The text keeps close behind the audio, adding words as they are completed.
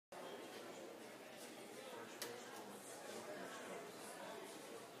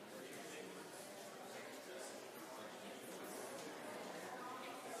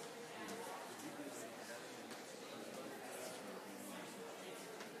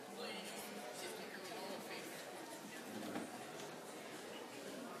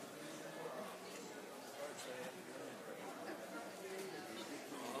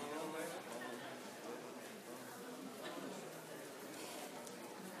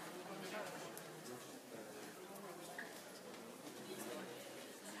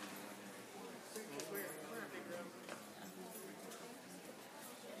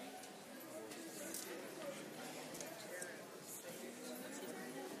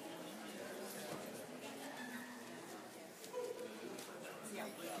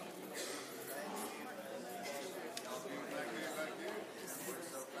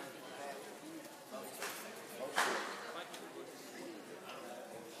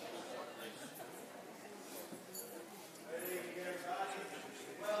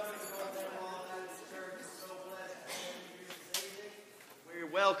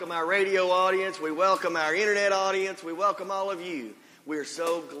welcome our radio audience. We welcome our internet audience. We welcome all of you. We are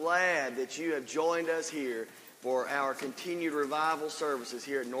so glad that you have joined us here for our continued revival services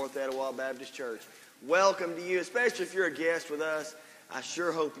here at North Etowah Baptist Church. Welcome to you, especially if you're a guest with us. I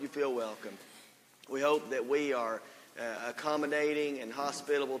sure hope you feel welcome. We hope that we are accommodating and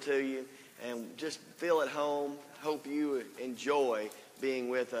hospitable to you and just feel at home. Hope you enjoy being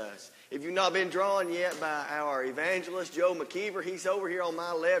with us. If you've not been drawn yet by our evangelist, Joe McKeever, he's over here on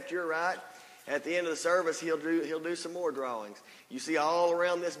my left, your right. At the end of the service, he'll do some more drawings. You see all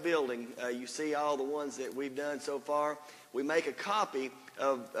around this building, you see all the ones that we've done so far. We make a copy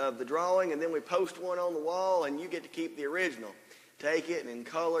of the drawing, and then we post one on the wall, and you get to keep the original. Take it and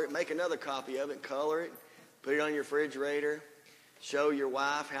color it, make another copy of it, color it, put it on your refrigerator, show your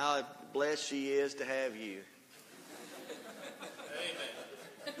wife how blessed she is to have you.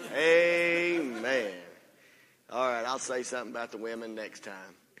 Amen. All right, I'll say something about the women next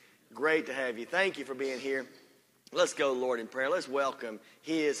time. Great to have you. Thank you for being here. Let's go, Lord, in prayer. Let's welcome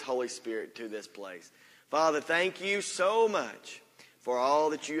His Holy Spirit to this place. Father, thank you so much for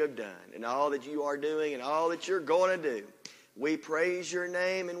all that you have done and all that you are doing and all that you're going to do. We praise your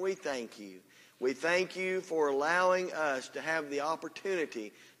name and we thank you. We thank you for allowing us to have the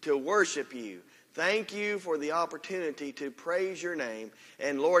opportunity to worship you. Thank you for the opportunity to praise your name.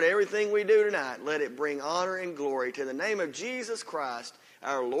 And Lord, everything we do tonight, let it bring honor and glory to the name of Jesus Christ,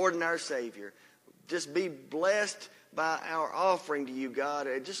 our Lord and our Savior. Just be blessed by our offering to you, God.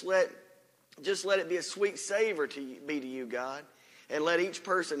 Just let it be a sweet savor to you, God. And let each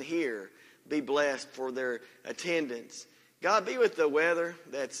person here be blessed for their attendance. God, be with the weather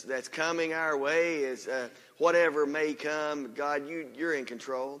that's coming our way, as whatever may come. God, you're in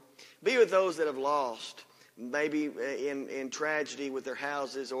control. Be with those that have lost, maybe in tragedy with their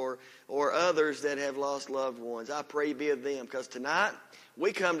houses, or others that have lost loved ones. I pray be with them, because tonight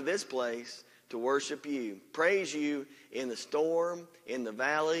we come to this place to worship you, praise you in the storm, in the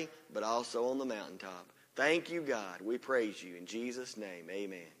valley, but also on the mountaintop. Thank you, God. We praise you in Jesus' name.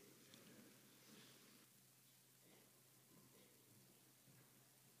 Amen.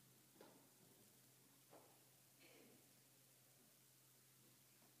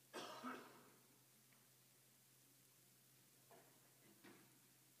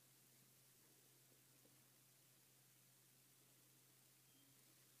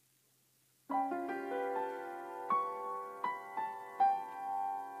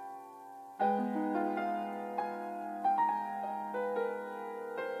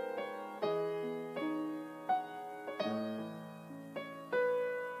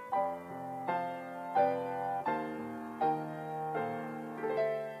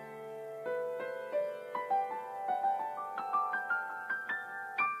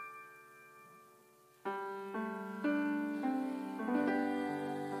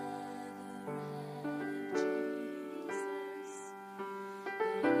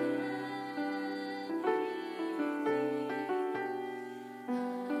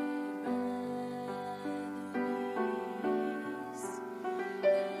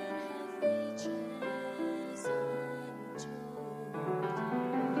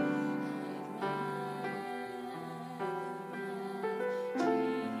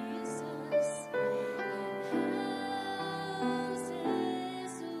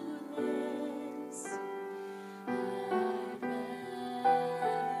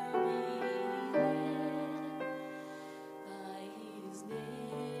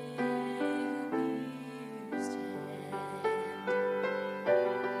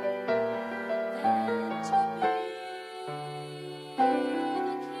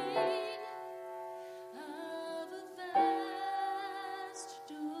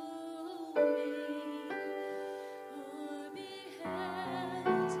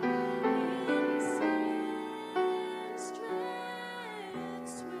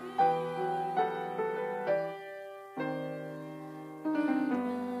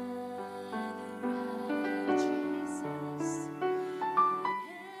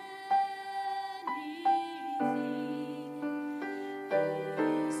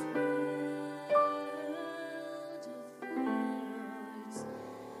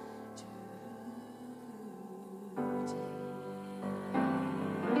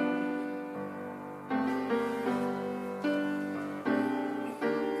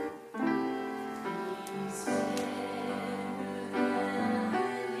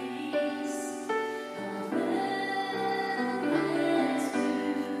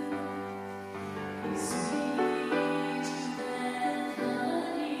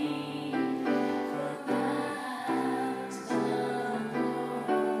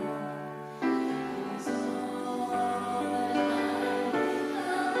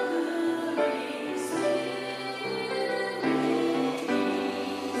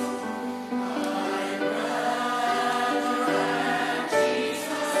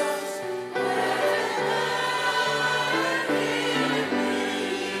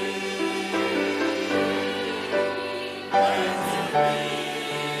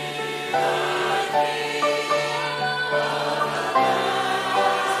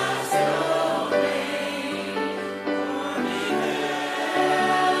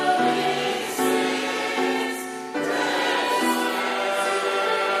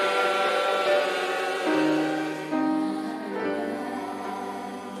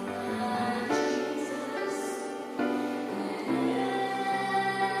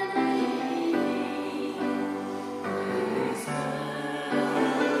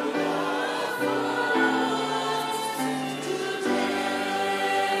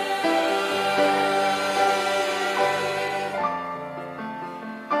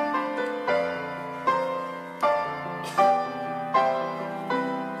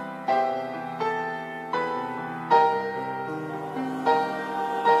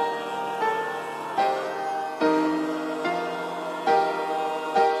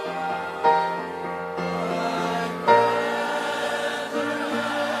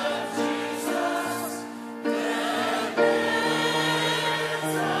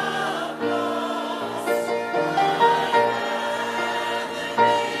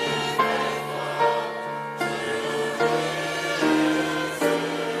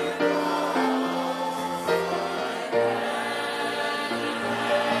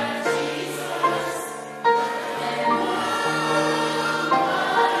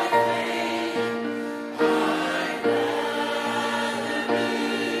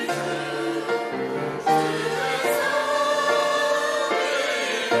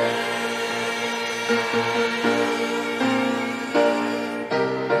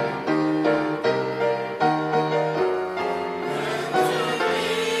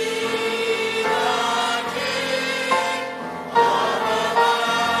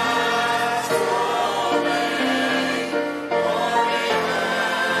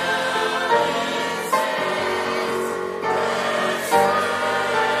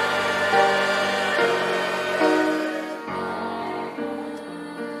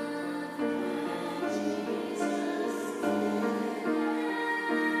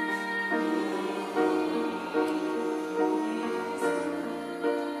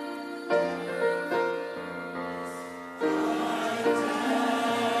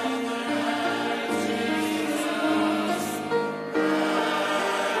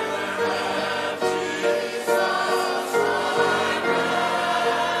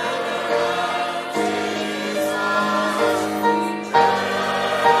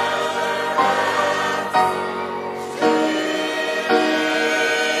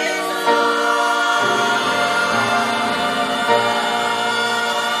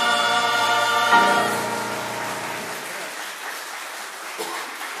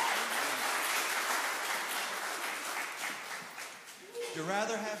 to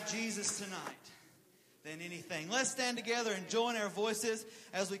rather have Jesus tonight than anything. Let's stand together and join our voices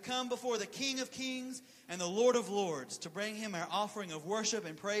as we come before the King of Kings and the Lord of Lords to bring him our offering of worship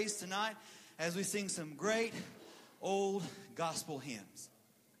and praise tonight as we sing some great old gospel hymns.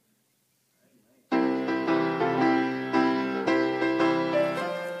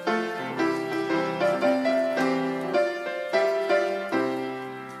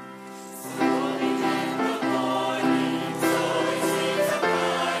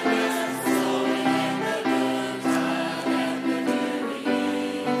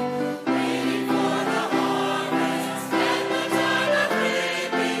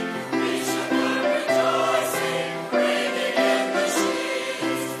 Rejoicing, bringing in the sheep.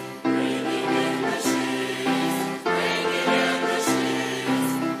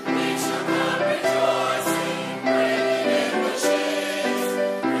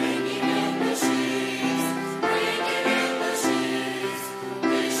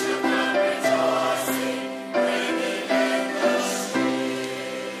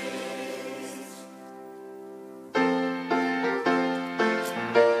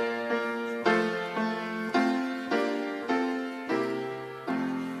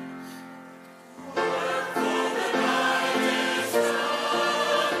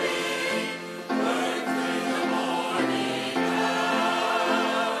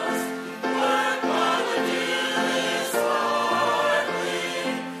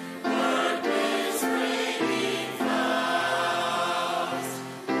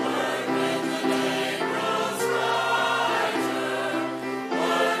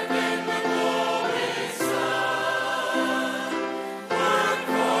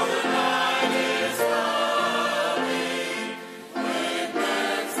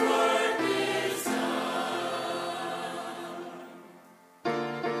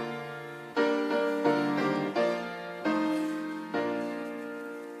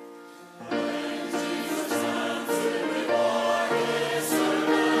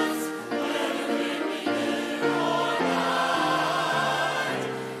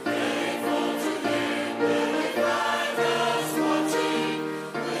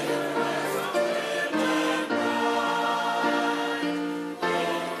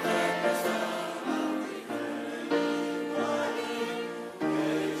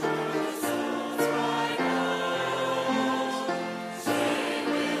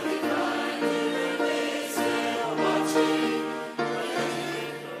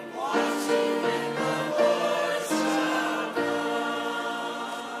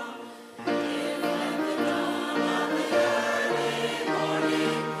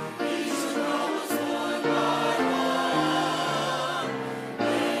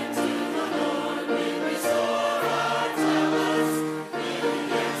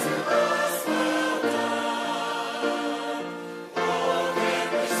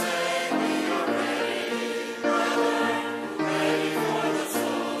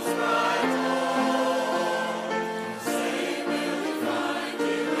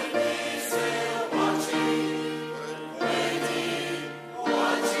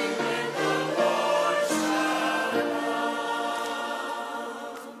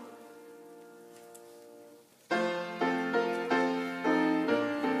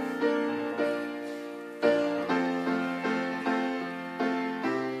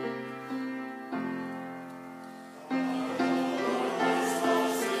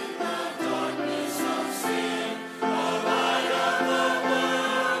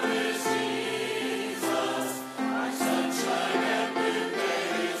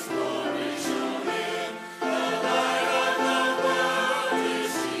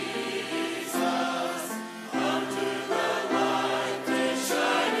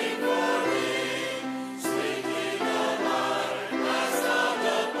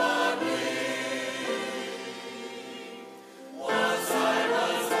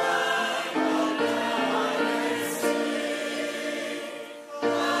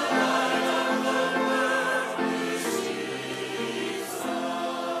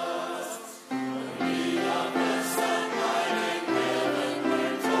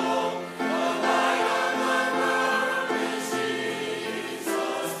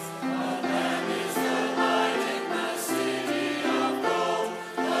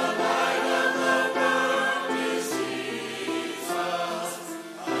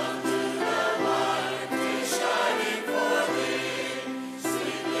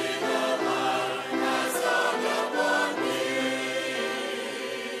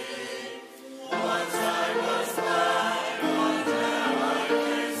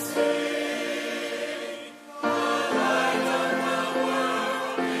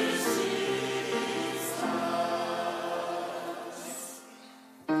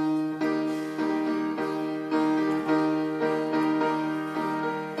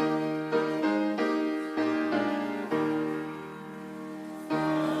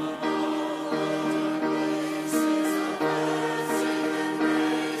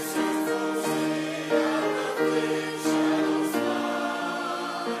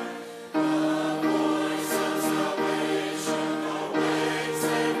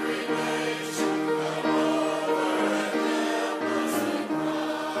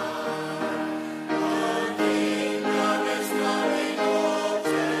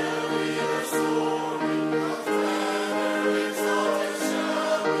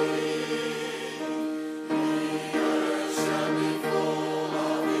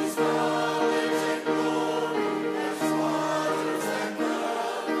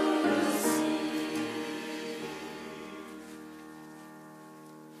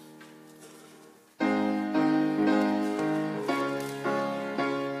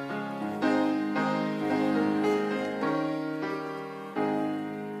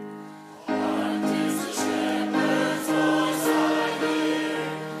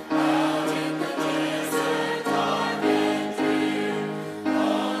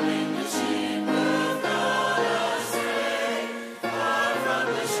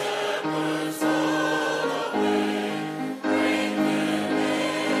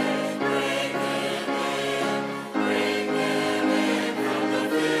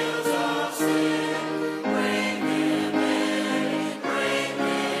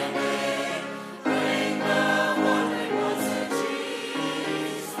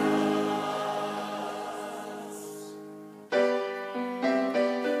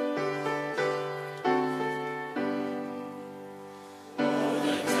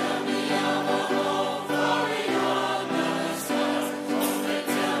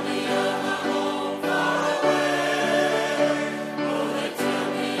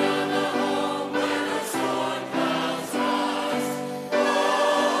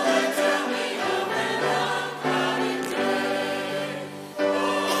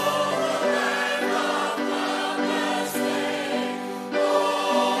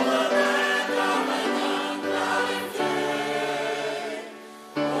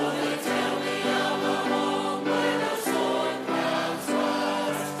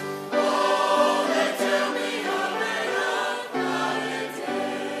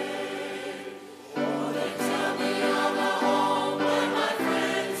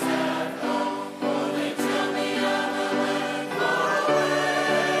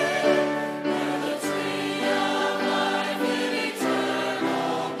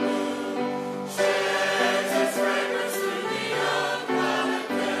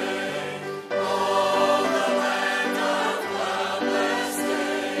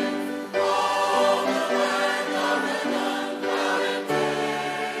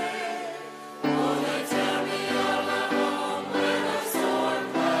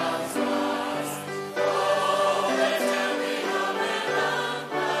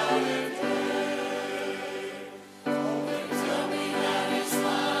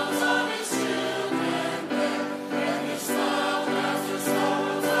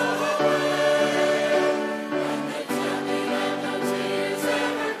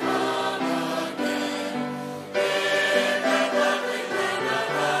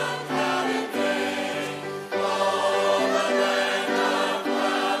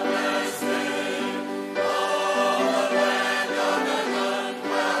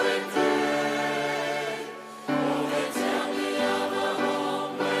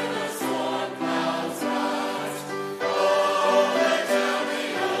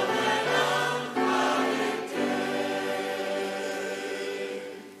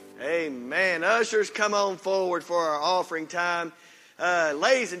 ushers come on forward for our offering time.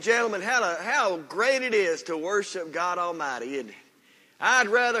 Ladies and gentlemen, how great it is to worship God Almighty, isn't it? I'd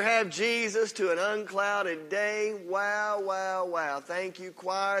rather have Jesus to an unclouded day. Wow, wow, wow. Thank you,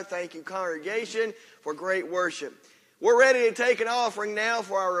 choir. Thank you, congregation, for great worship. We're ready to take an offering now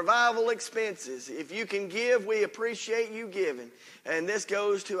for our revival expenses. If you can give, we appreciate you giving. And this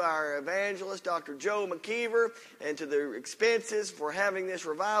goes to our evangelist, Dr. Joe McKeever, and to the expenses for having this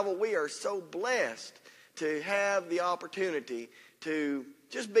revival. We are so blessed to have the opportunity to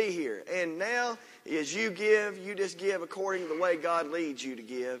just be here. And now, as you give, you just give according to the way God leads you to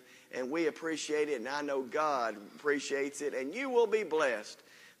give. And we appreciate it, and I know God appreciates it. And you will be blessed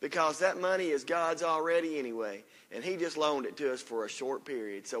because that money is God's already anyway. And He just loaned it to us for a short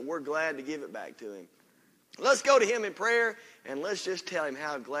period. So we're glad to give it back to Him. Let's go to Him in prayer, and let's just tell Him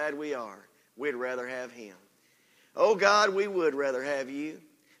how glad we are. We'd rather have Him. Oh, God, we would rather have You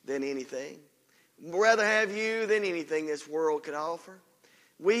than anything. We'd rather have You than anything this world could offer.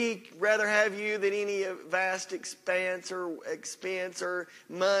 We'd rather have You than any vast expense or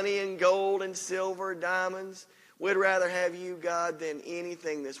money and gold and silver, diamonds. We'd rather have You, God, than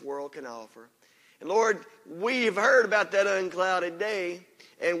anything this world can offer. And Lord, we've heard about that unclouded day,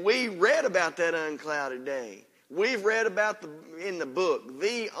 and we read about that unclouded day. We've read about in the book,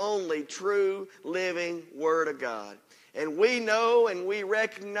 the only true living Word of God. And we know and we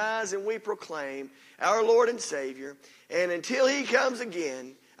recognize and we proclaim our Lord and Savior. And until He comes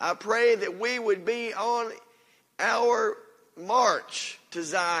again, I pray that we would be on our march to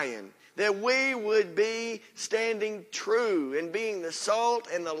Zion, that we would be standing true and being the salt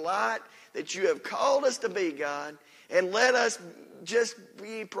and the light that You have called us to be, God. And let us just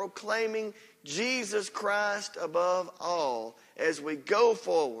be proclaiming Jesus Christ above all as we go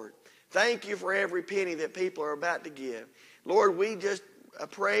forward. Thank You for every penny that people are about to give. Lord, we just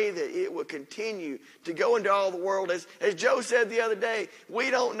pray that it will continue to go into all the world. As Joe said the other day,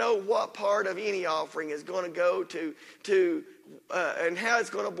 we don't know what part of any offering is going to go to and how it's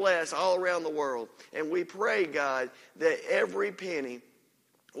going to bless all around the world. And we pray, God, that every penny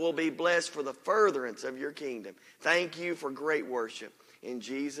will be blessed for the furtherance of Your kingdom. Thank You for great worship. In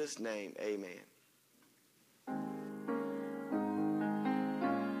Jesus' name, amen.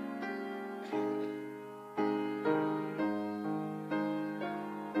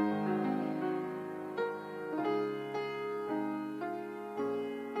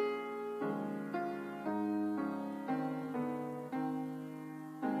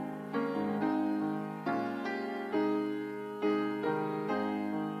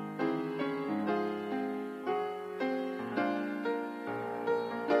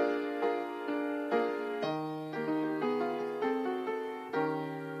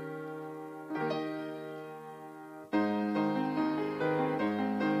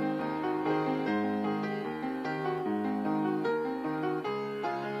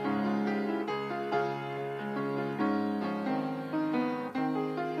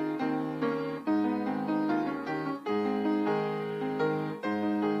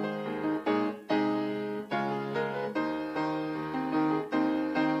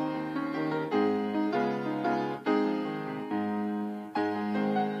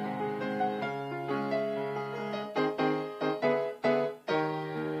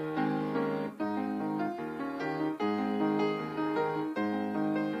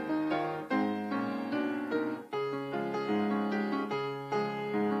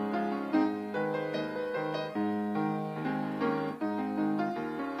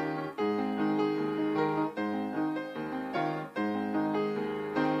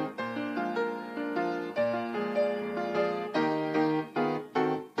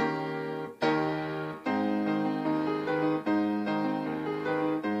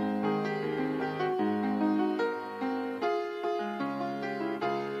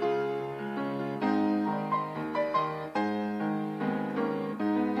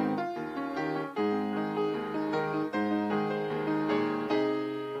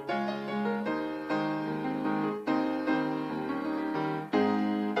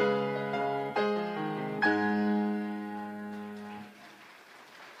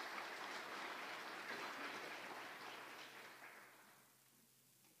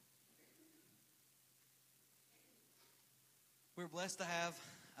 We're blessed to have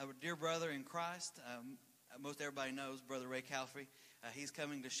our dear brother in Christ. Most everybody knows Brother Ray Calfrey. He's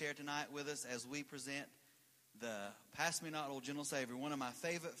coming to share tonight with us as we present the Pass Me Not, O Gentle Savior, one of my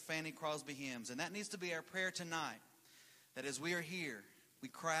favorite Fanny Crosby hymns. And that needs to be our prayer tonight, that as we are here, we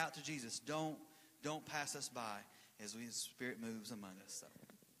cry out to Jesus, don't pass us by as His Spirit moves among us. So.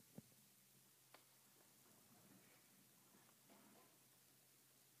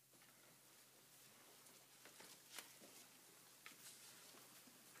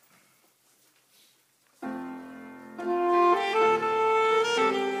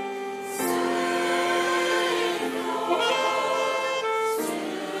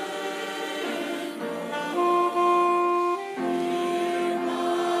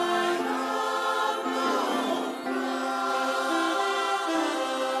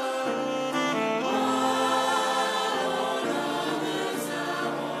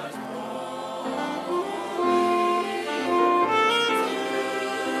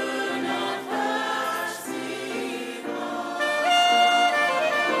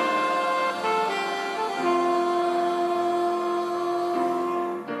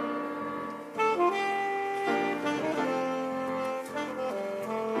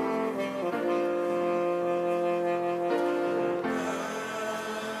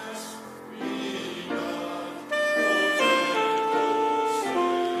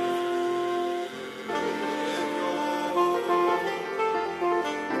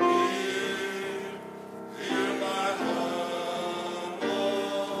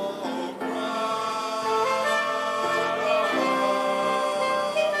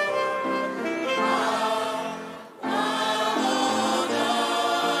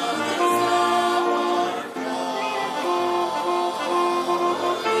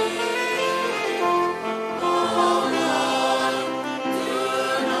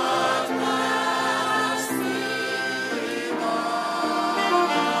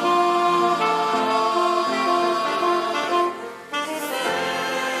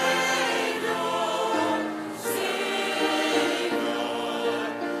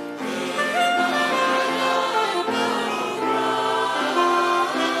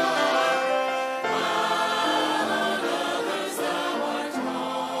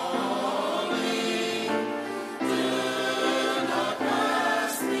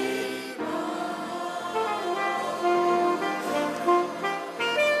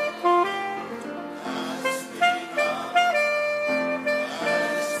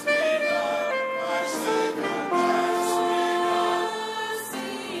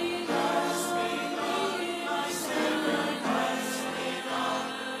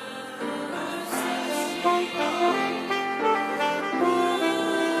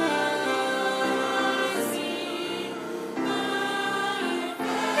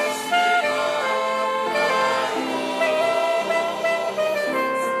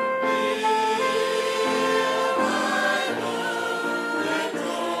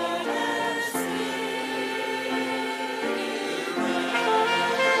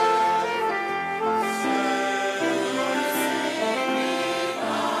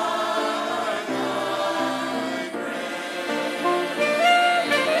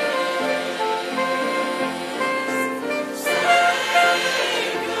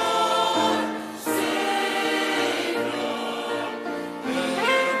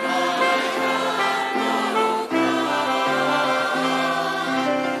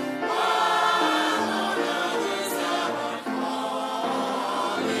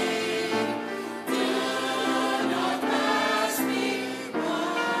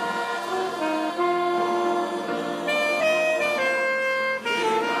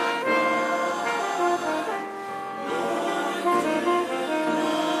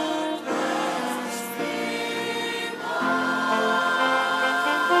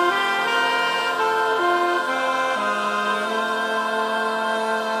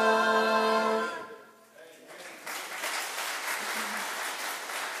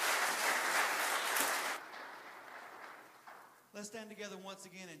 stand together once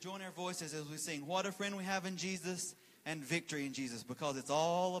again and join our voices as we sing What a Friend We Have in Jesus and Victory in Jesus, because it's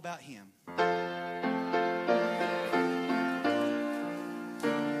all about Him.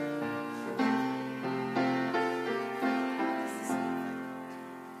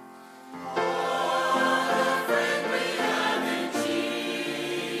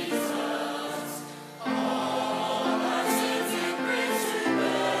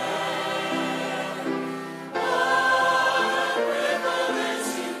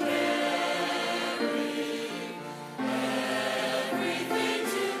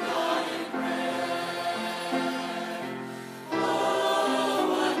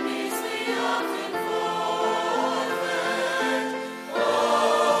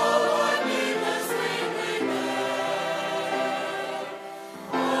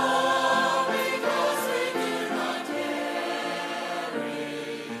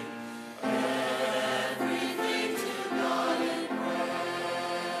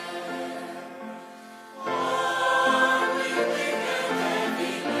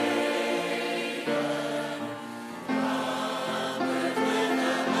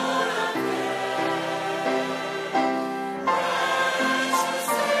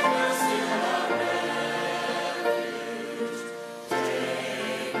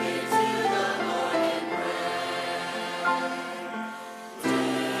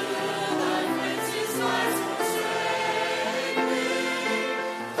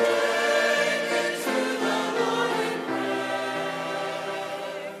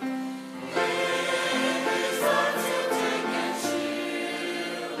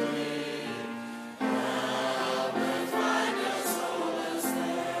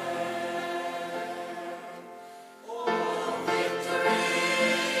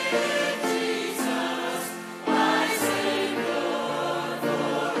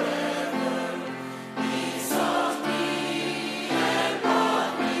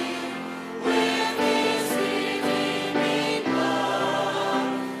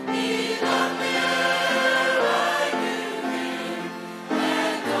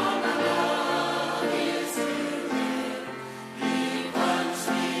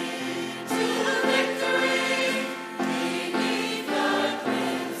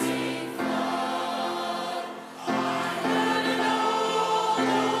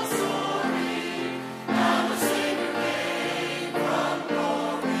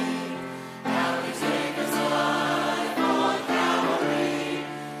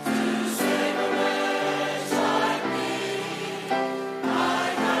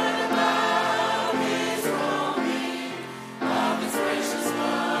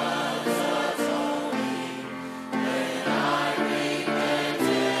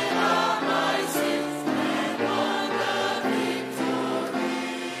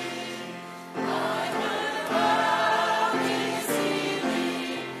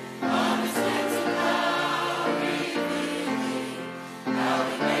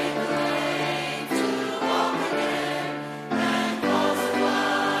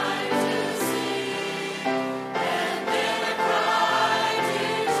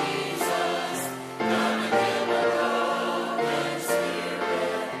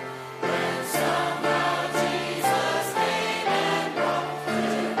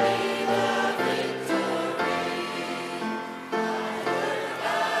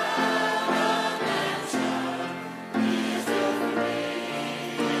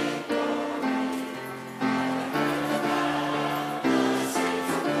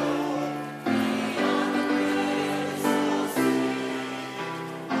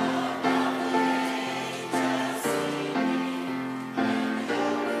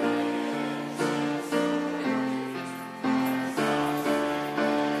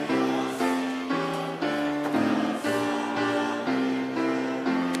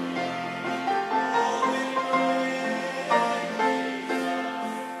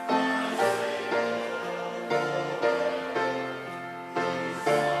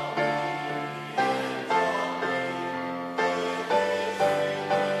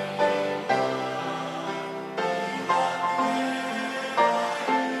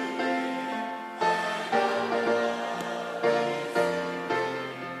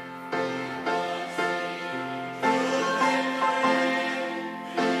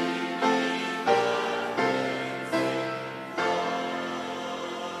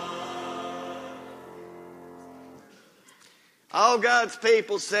 All God's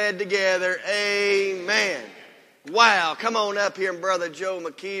people said together, amen. Wow. Come on up here, Brother Joe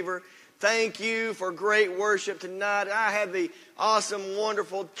McKeever. Thank you for great worship tonight. I had the awesome,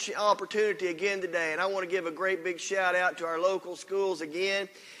 wonderful opportunity again today, and I want to give a great big shout out to our local schools again.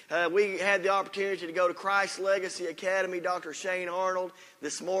 We had the opportunity to go to Christ Legacy Academy, Dr. Shane Arnold,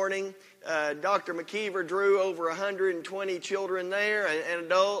 this morning. Dr. McKeever drew over 120 children there and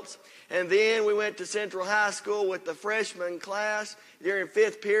adults. And then we went to Central High School with the freshman class during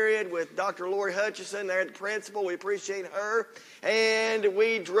fifth period with Dr. Lori Hutchison there, the principal. We appreciate her. And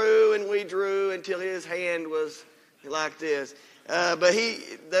we drew until his hand was like this. But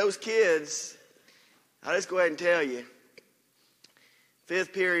those kids, I'll just go ahead and tell you,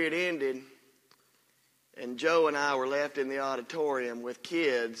 fifth period ended, and Joe and I were left in the auditorium with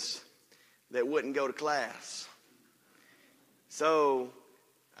kids that wouldn't go to class. So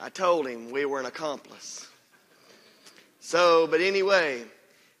I told him we were an accomplice. But anyway,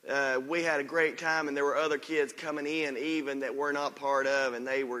 we had a great time, and there were other kids coming in even that we're not part of, and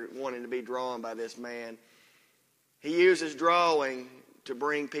they were wanting to be drawn by this man. He uses drawing to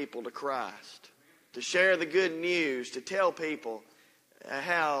bring people to Christ, to share the good news, to tell people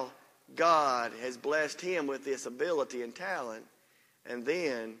how God has blessed him with this ability and talent, and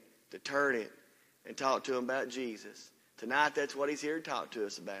then to turn it and talk to him about Jesus. Tonight, that's what he's here to talk to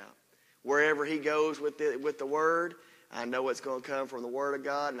us about. Wherever he goes with the Word, I know it's going to come from the Word of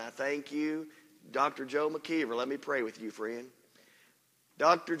God, and I thank you, Dr. Joe McKeever. Let me pray with you, friend.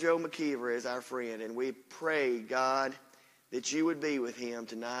 Dr. Joe McKeever is our friend, and we pray, God, that you would be with him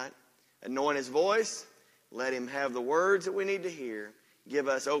tonight. Anoint his voice. Let him have the words that we need to hear. Give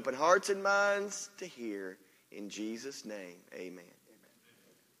us open hearts and minds to hear. In Jesus' name, amen.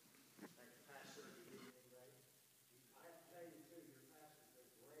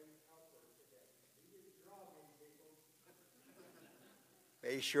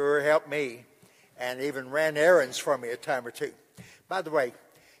 He sure helped me and even ran errands for me a time or two. By the way,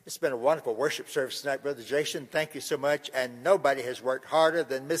 it's been a wonderful worship service tonight, Brother Jason. Thank you so much. And nobody has worked harder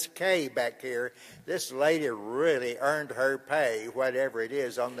than Miss Kay back here. This lady really earned her pay, whatever it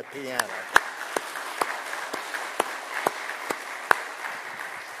is, on the piano.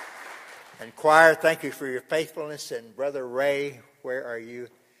 And choir, thank you for your faithfulness. And Brother Ray, where are you?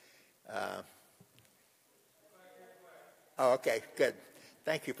 Okay, good.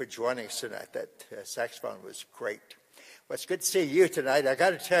 Thank you for joining us tonight. That saxophone was great. Well, it's good to see you tonight. I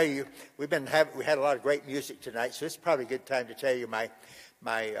got to tell you, we had a lot of great music tonight, so it's probably a good time to tell you my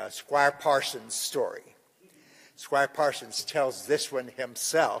Squire Parsons story. Squire Parsons tells this one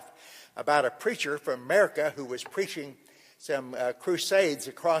himself about a preacher from America who was preaching some crusades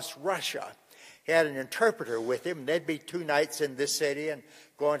across Russia. He had an interpreter with him. They'd be 2 nights in this city and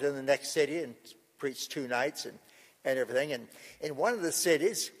go on to the next city and preach 2 nights and everything. And in one of the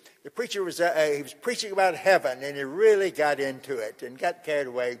cities, the preacher was preaching about heaven, and he really got into it and got carried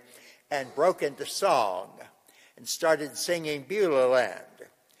away and broke into song and started singing Beulah Land.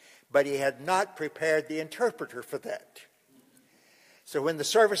 But he had not prepared the interpreter for that. So when the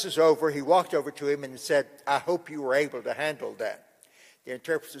service was over, he walked over to him and said, "I hope you were able to handle that." The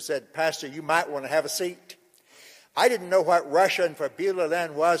interpreter said, "Pastor, you might want to have a seat." I didn't know what Russian for Beulah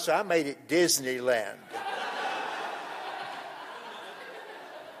Land was, so I made it Disneyland.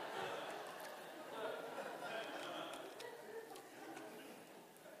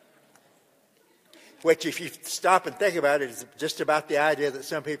 Which, if you stop and think about it, is just about the idea that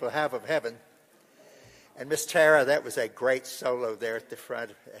some people have of heaven. And Miss Tara, that was a great solo there at the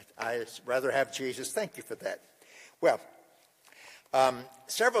front. I'd rather have Jesus. Thank you for that. Well,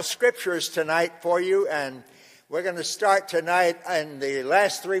 several scriptures tonight for you, and we're going to start tonight in the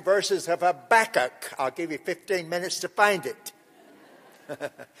last 3 verses of Habakkuk. I'll give you 15 minutes to find it.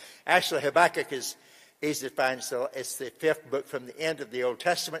 Actually, Habakkuk is easy to find. So it's the 5th book from the end of the Old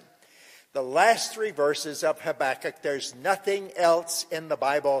Testament. The last 3 verses of Habakkuk, there's nothing else in the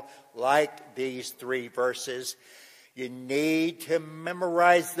Bible like these 3 verses. You need to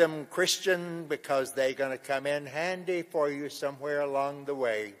memorize them, Christian, because they're going to come in handy for you somewhere along the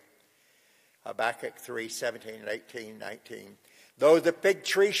way. Habakkuk 3, 17, 18, 19. Though the fig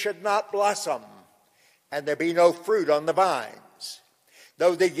tree should not blossom, and there be no fruit on the vines,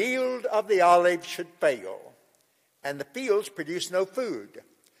 though the yield of the olive should fail, and the fields produce no food,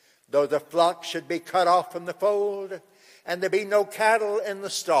 though the flock should be cut off from the fold, and there be no cattle in the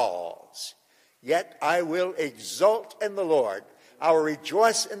stalls, yet I will exult in the Lord. I will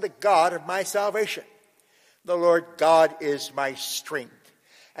rejoice in the God of my salvation. The Lord God is my strength,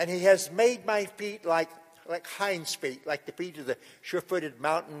 and he has made my feet like hinds feet, like the feet of the sure-footed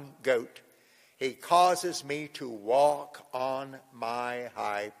mountain goat. He causes me to walk on my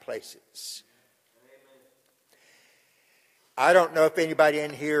high places. I don't know if anybody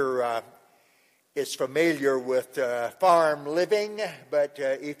in here is familiar with farm living, but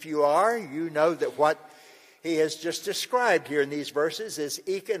if you are, you know that what he has just described here in these verses is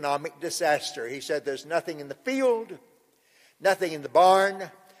economic disaster. He said there's nothing in the field, nothing in the barn,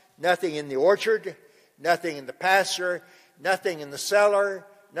 nothing in the orchard, nothing in the pasture, nothing in the cellar,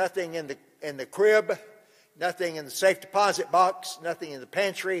 nothing in the crib, nothing in the safe deposit box, nothing in the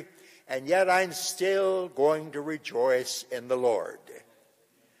pantry, and yet I'm still going to rejoice in the Lord.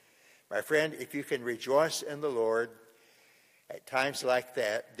 My friend, if you can rejoice in the Lord at times like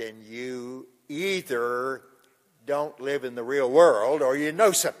that, then you either don't live in the real world or you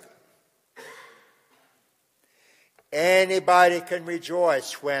know something. Anybody can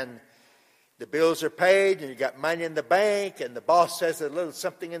rejoice when the bills are paid and you got money in the bank and the boss says a little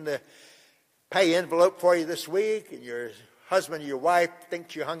something in the pay envelope for you this week, and your husband or your wife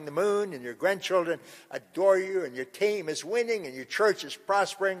thinks you hung the moon, and your grandchildren adore you, and your team is winning, and your church is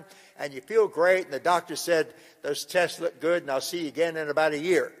prospering, and you feel great, and the doctor said those tests look good and I'll see you again in about a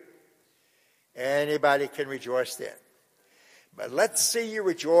year. Anybody can rejoice then. But let's see you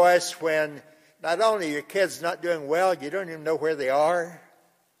rejoice when not only your kids not doing well, you don't even know where they are.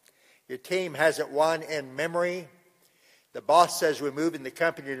 Your team hasn't won in memory. The boss says we're moving the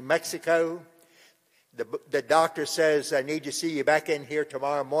company to Mexico. The doctor says, I need to see you back in here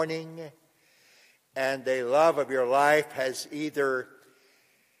tomorrow morning. And the love of your life has either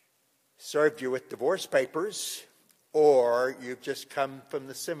served you with divorce papers, or you've just come from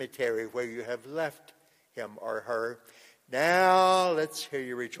the cemetery where you have left him or her. Now let's hear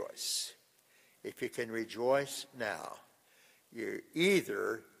you rejoice. If you can rejoice now, you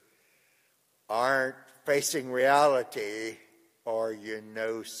either aren't facing reality or you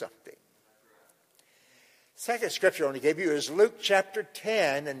know something. Second scripture I want to give you is Luke chapter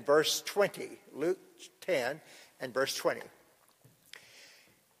 10 and verse 20. Luke 10 and verse 20.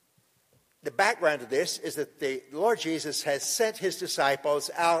 The background of this is that the Lord Jesus has sent his disciples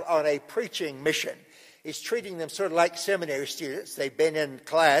out on a preaching mission. He's treating them sort of like seminary students. They've been in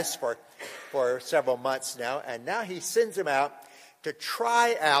class for several months now, and now he sends them out to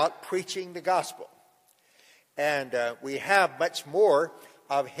try out preaching the gospel. And we have much more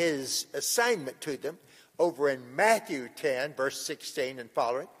of his assignment to them over in Matthew 10, verse 16 and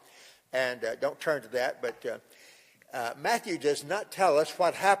following. And don't turn to that, but Matthew does not tell us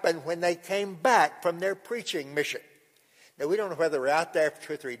what happened when they came back from their preaching mission. Now, we don't know whether they were out there for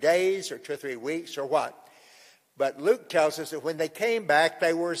 2 or 3 days or 2 or 3 weeks or what. But Luke tells us that when they came back,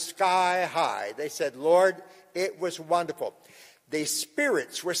 they were sky high. They said, Lord, it was wonderful. The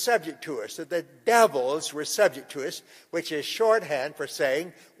spirits were subject to us, so the devils were subject to us, which is shorthand for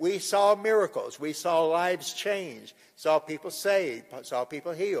saying we saw miracles, we saw lives changed, saw people saved, saw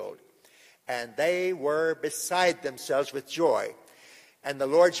people healed. And they were beside themselves with joy. And the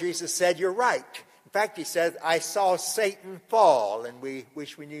Lord Jesus said, you're right. In fact, he said, I saw Satan fall, and we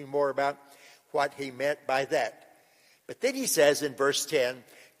wish we knew more about what he meant by that. But then he says in verse 10,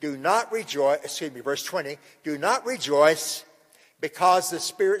 verse 20, do not rejoice because the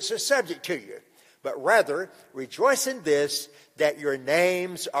spirits are subject to you, but rather rejoice in this, that your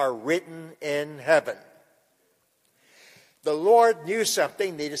names are written in heaven. The Lord knew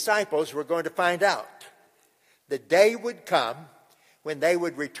something the disciples were going to find out. The day would come when they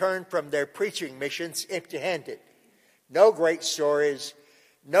would return from their preaching missions empty-handed. No great stories,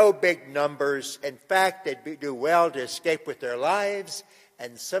 no big numbers. In fact, they'd do well to escape with their lives,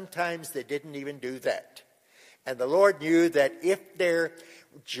 and sometimes they didn't even do that. And the Lord knew that if their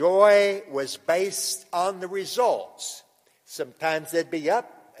joy was based on the results, sometimes they'd be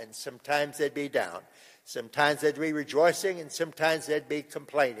up and sometimes they'd be down. Sometimes they'd be rejoicing and sometimes they'd be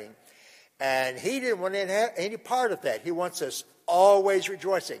complaining. And he didn't want to have any part of that. He wants us always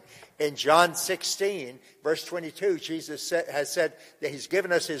rejoicing. In John 16, verse 22, Jesus has said that he's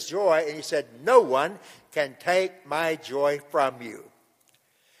given us his joy, and he said, no one can take my joy from you.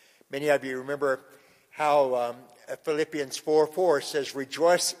 Many of you remember how Philippians 4:4 says,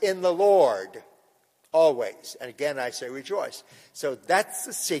 rejoice in the Lord always. And again, I say rejoice. So that's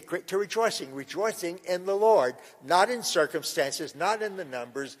the secret to rejoicing. Rejoicing in the Lord, not in circumstances, not in the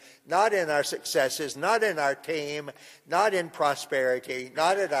numbers, not in our successes, not in our team, not in prosperity,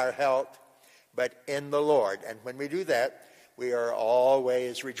 not in our health, but in the Lord. And when we do that, we are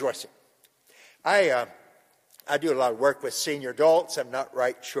always rejoicing. I do a lot of work with senior adults. I'm not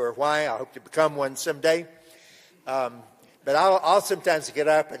right sure why. I hope to become one someday. But I'll sometimes get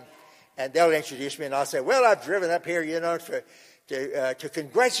up and they'll introduce me, and I'll say, well, I've driven up here, to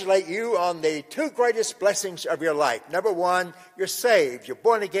congratulate you on the 2 greatest blessings of your life. Number 1, you're saved. You're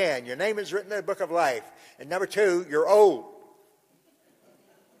born again. Your name is written in the book of life. And number 2, you're old.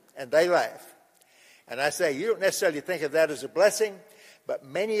 and they laugh. And I say, you don't necessarily think of that as a blessing, but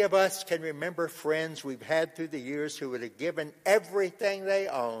many of us can remember friends we've had through the years who would have given everything they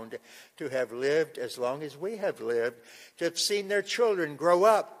owned to have lived as long as we have lived, to have seen their children grow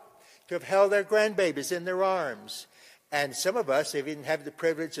up, to have held their grandbabies in their arms. And some of us have even had the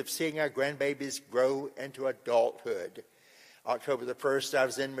privilege of seeing our grandbabies grow into adulthood. October the 1st, I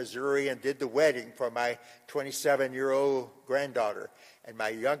was in Missouri and did the wedding for my 27-year-old granddaughter. And my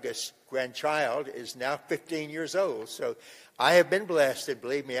youngest grandchild is now 15 years old. So I have been blessed, and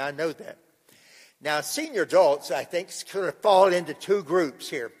believe me, I know that. Now, senior adults, I think, sort of fall into two groups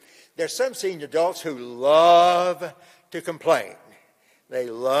here. There's some senior adults who love to complain. They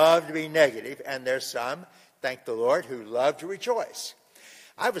love to be negative, and there's some, thank the Lord, who love to rejoice.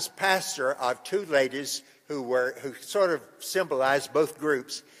 I was pastor of two ladies who sort of symbolized both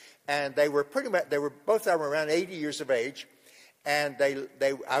groups, and they were both of them around 80 years of age, and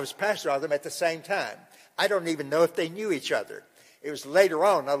I was pastor of them at the same time. I don't even know if they knew each other. It was later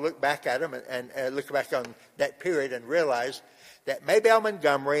on I looked back at them and looked back on that period and realized that Maybelle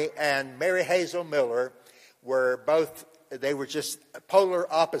Montgomery and Mary Hazel Miller were just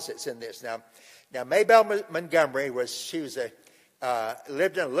polar opposites in this. Now Maybelle Montgomery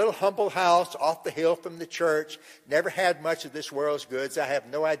lived in a little humble house off the hill from the church, never had much of this world's goods. I have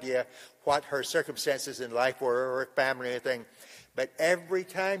no idea what her circumstances in life were, or her family or anything. But every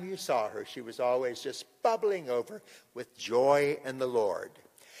time you saw her, she was always just bubbling over with joy in the Lord.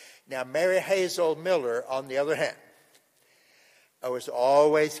 Now, Mary Hazel Miller, on the other hand, was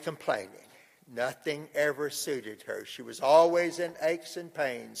always complaining. Nothing ever suited her. She was always in aches and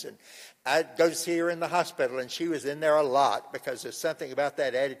pains. And I'd go to see her in the hospital, and she was in there a lot because there's something about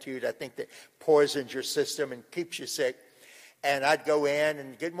that attitude, I think, that poisons your system and keeps you sick. And I'd go in,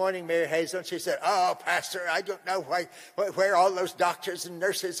 and good morning, Mary Hazel. And she said, oh, Pastor, I don't know where all those doctors and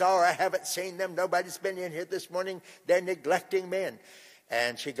nurses are. I haven't seen them. Nobody's been in here this morning. They're neglecting men.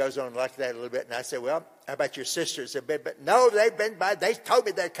 And she goes on like that a little bit. And I said, well, how about your sisters? But no, they've been by. They told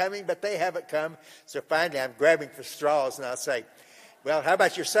me they're coming, but they haven't come. So finally, I'm grabbing for straws, and I'll say, well, how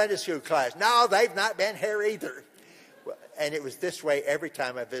about your Sunday school class? No, they've not been here either. Well, and it was this way every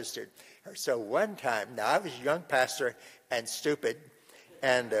time I visited her. So one time, now I was a young pastor and stupid,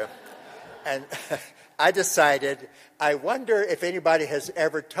 and I decided, I wonder if anybody has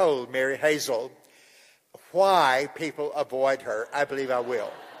ever told Mary Hazel why people avoid her. I believe I will.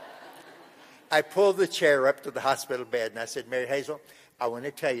 I pulled the chair up to the hospital bed, and I said, Mary Hazel, I want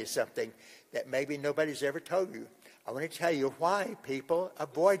to tell you something that maybe nobody's ever told you. I want to tell you why people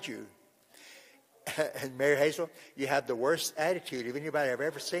avoid you. And Mary Hazel, you have the worst attitude of anybody I've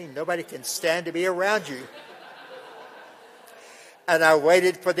ever seen. Nobody can stand to be around you. And I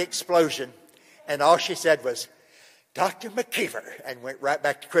waited for the explosion. And all she said was, Dr. McKeever, and went right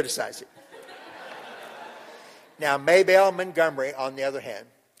back to criticizing. Now, Maybelle Montgomery, on the other hand,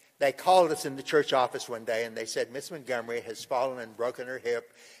 they called us in the church office one day, and they said, Miss Montgomery has fallen and broken her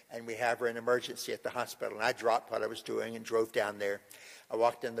hip, and we have her in emergency at the hospital. And I dropped what I was doing and drove down there. I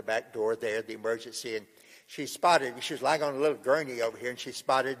walked in the back door there, the emergency, and she spotted me. She was lying on a little gurney over here, and she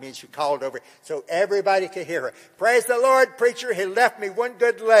spotted me, and she called over so everybody could hear her. Praise the Lord, preacher, he left me one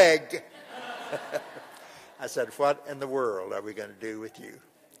good leg. I said, what in the world are we going to do with you?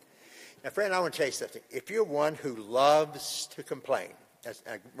 Now, friend, I want to tell you something. If you're one who loves to complain,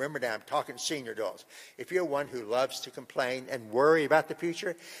 remember now, I'm talking senior adults. If you're one who loves to complain and worry about the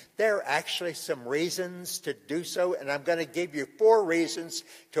future, there are actually some reasons to do so, and I'm going to give you 4 reasons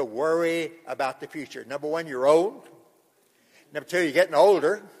to worry about the future. Number 1, you're old. Number 2, you're getting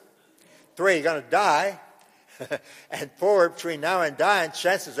older. 3, you're going to die. And 4, between now and dying,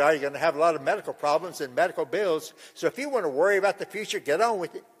 chances are you're going to have a lot of medical problems and medical bills. So if you want to worry about the future, get on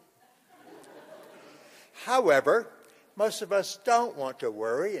with it. However, most of us don't want to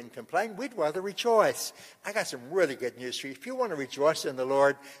worry and complain. We'd rather rejoice. I got some really good news for you. If you want to rejoice in the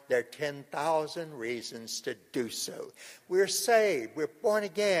Lord, there are 10,000 reasons to do so. We're saved. We're born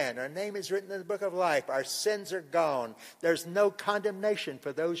again. Our name is written in the book of life. Our sins are gone. There's no condemnation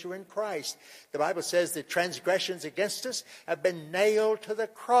for those who are in Christ. The Bible says the transgressions against us have been nailed to the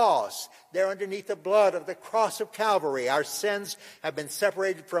cross. They're underneath the blood of the cross of Calvary. Our sins have been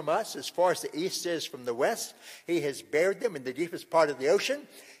separated from us as far as the east is from the west. He has buried them in the deepest part of the ocean.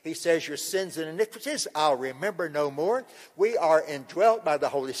 He says, your sins and iniquities I'll remember no more. We are indwelt by the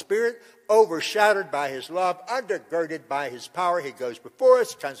Holy Spirit, overshadowed by his love, undergirded by his power. He goes before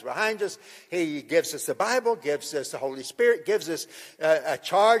us, comes behind us. He gives us the Bible, gives us the Holy Spirit, gives us a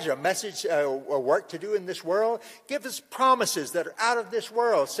charge, a message, a work to do in this world, gives us promises that are out of this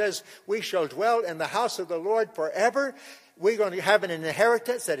world, says we shall dwell in the house of the Lord forever. We're going to have an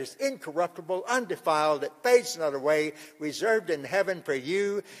inheritance that is incorruptible, undefiled, that fades not away, reserved in heaven for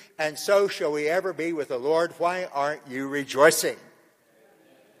you, and so shall we ever be with the Lord. Why aren't you rejoicing?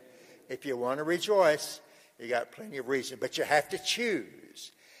 If you want to rejoice, you got plenty of reason, but you have to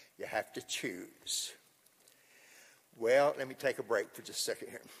choose. You have to choose. Well, let me take a break for just a second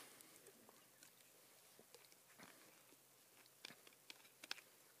here.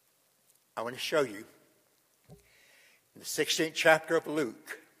 I want to show you in the 16th chapter of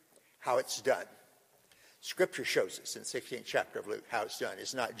Luke how it's done. Scripture shows us in the 16th chapter of Luke how it's done.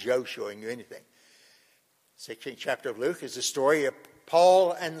 It's not Joe showing you anything. 16th chapter of Luke is the story of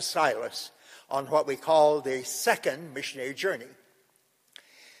Paul and Silas on what we call the second missionary journey.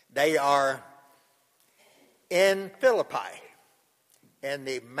 They are in Philippi, in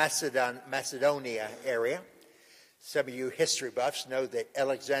the Macedonia area. Some of you history buffs know that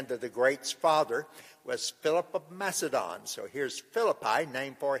Alexander the Great's father was Philip of Macedon. So here's Philippi,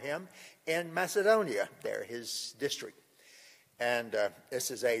 named for him, in Macedonia, there, his district. And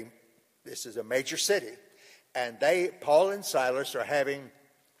this is a major city. And Paul and Silas are having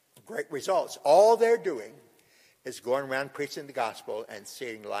great results. All they're doing is going around preaching the gospel and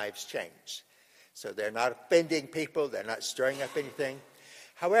seeing lives change. So they're not offending people. They're not stirring up anything.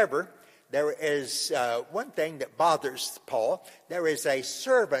 However, there is one thing that bothers Paul. There is a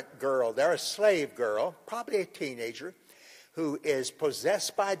servant girl, a slave girl, probably a teenager, who is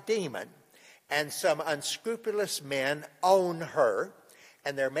possessed by a demon, and some unscrupulous men own her,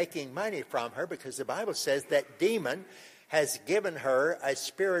 and they're making money from her because the Bible says that demon has given her a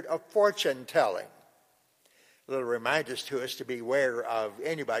spirit of fortune telling. Little reminders to us to beware of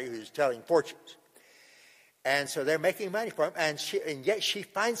anybody who's telling fortunes. And so they're making money from him, and yet she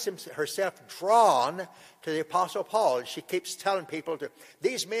finds herself drawn to the Apostle Paul. And she keeps telling people,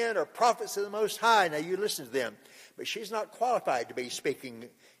 these men are prophets of the Most High, now you listen to them. But she's not qualified to be speaking,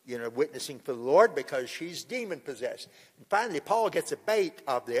 witnessing for the Lord because she's demon-possessed. And finally, Paul gets a bait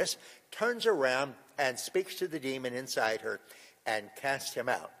of this, turns around and speaks to the demon inside her and casts him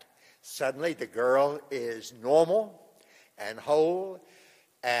out. Suddenly, the girl is normal and whole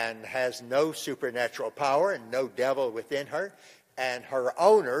and has no supernatural power and no devil within her. And her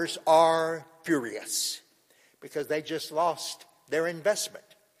owners are furious because they just lost their investment.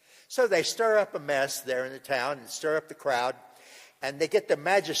 So they stir up a mess there in the town and stir up the crowd. And they get the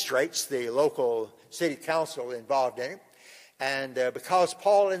magistrates, the local city council, involved in it. And because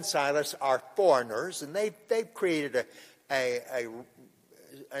Paul and Silas are foreigners, and they've created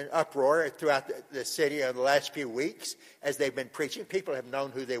an uproar throughout the city in the last few weeks as they've been preaching. People have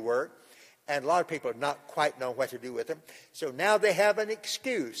known who they were, and a lot of people have not quite known what to do with them. So now they have an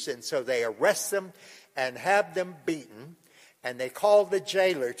excuse, and so they arrest them and have them beaten, and they call the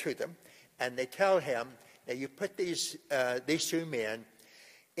jailer to them, and they tell him, now you put these two men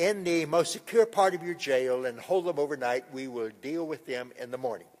in the most secure part of your jail and hold them overnight. We will deal with them in the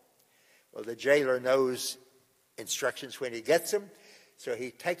morning. Well, the jailer knows instructions when he gets them. So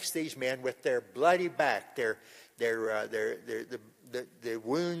he takes these men with their bloody back, the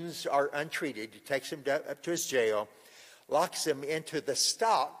wounds are untreated. He takes them up to his jail, locks them into the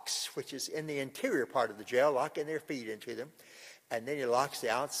stocks, which is in the interior part of the jail, locking their feet into them. And then he locks the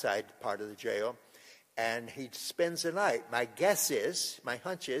outside part of the jail, and he spends the night. My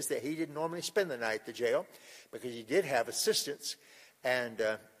hunch is that he didn't normally spend the night at the jail because he did have assistants, and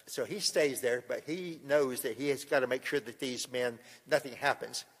so he stays there, but he knows that he has got to make sure that these men, nothing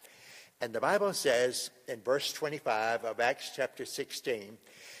happens. And the Bible says in verse 25 of Acts chapter 16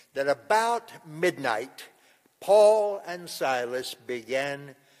 that about midnight, Paul and Silas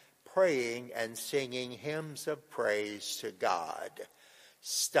began praying and singing hymns of praise to God.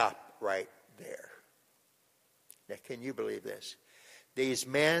 Stop right there. Now, can you believe this? These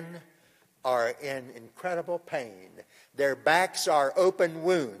men are in incredible pain. Their backs are open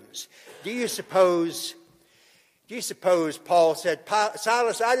wounds. Do you suppose Paul said,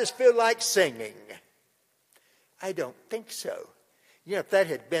 Silas, I just feel like singing? I don't think so. If that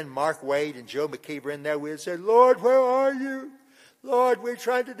had been Mark Wade and Joe McKeever in there, we'd say, Lord, where are you? Lord, we're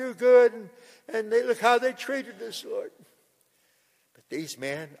trying to do good, and look how they treated us, Lord. But these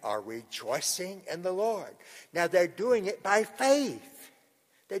men are rejoicing in the Lord. Now, they're doing it by faith.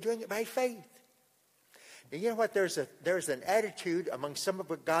 They're doing it by faith. And you know what? There's an attitude among some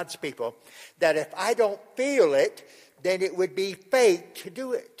of God's people that if I don't feel it, then it would be fake to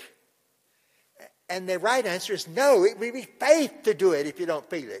do it. And the right answer is no, it would be faith to do it if you don't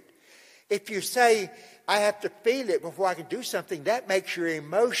feel it. If you say, I have to feel it before I can do something, that makes your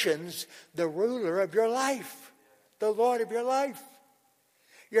emotions the ruler of your life, the Lord of your life.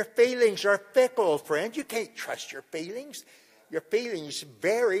 Your feelings are fickle, friend. You can't trust your feelings. Your feelings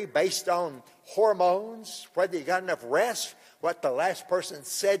vary based on hormones, whether you got enough rest, what the last person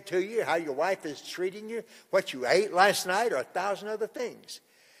said to you, how your wife is treating you, what you ate last night, or 1,000 other things.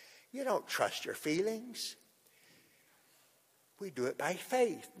 You don't trust your feelings. We do it by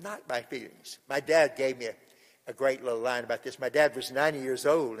faith, not by feelings. My dad gave me a great little line about this. My dad was 90 years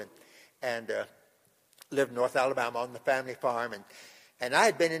old and lived in North Alabama on the family farm. And I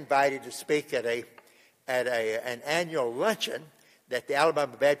had been invited to speak at an annual luncheon that the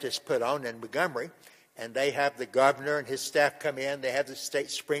Alabama Baptists put on in Montgomery. And they have the governor and his staff come in. They have the state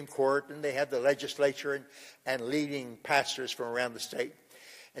Supreme Court, and they have the legislature and leading pastors from around the state.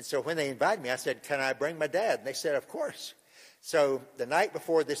 And so when they invited me, I said, can I bring my dad? And they said, of course. So the night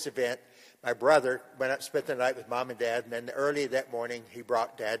before this event, my brother went up, spent the night with mom and dad, and then early that morning, he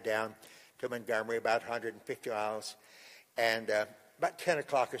brought dad down to Montgomery, about 150 miles. And about 10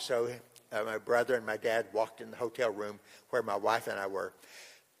 o'clock or so, my brother and my dad walked in the hotel room where my wife and I were.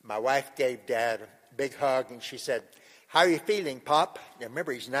 My wife gave Dad a big hug, and she said, how are you feeling, Pop? Now,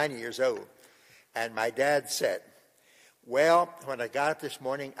 remember, he's 90 years old. And my dad said, well, when I got up this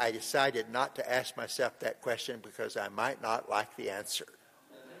morning, I decided not to ask myself that question because I might not like the answer.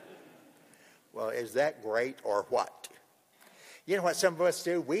 Well, is that great or what? You know what some of us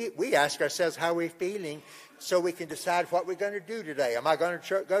do? We ask ourselves how we're feeling so we can decide what we're going to do today. Am I going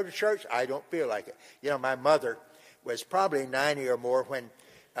to go to church? I don't feel like it. You know, my mother was probably 90 or more when,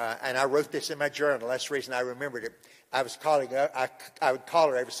 and I wrote this in my journal. That's the reason I remembered it. I would call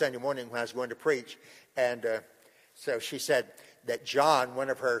her every Sunday morning when I was going to preach. And so she said that John, one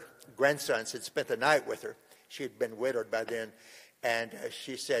of her grandsons, had spent the night with her. She had been widowed by then. And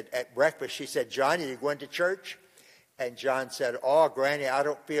she said, at breakfast, she said, John, are you going to church? And John said, oh, Granny, I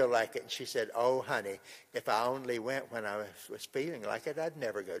don't feel like it. And she said, oh, honey, if I only went when I was feeling like it, I'd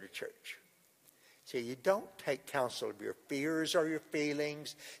never go to church. See, you don't take counsel of your fears or your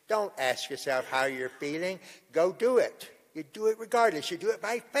feelings. Don't ask yourself how you're feeling. Go do it. You do it regardless. You do it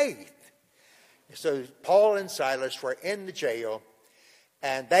by faith. So Paul and Silas were in the jail,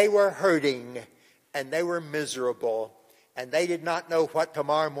 and they were hurting, and they were miserable, and they did not know what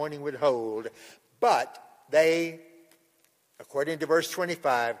tomorrow morning would hold. But they, according to verse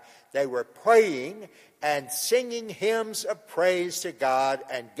 25, they were praying and singing hymns of praise to God.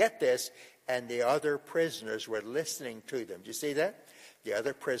 And get this, and the other prisoners were listening to them. Do you see that? The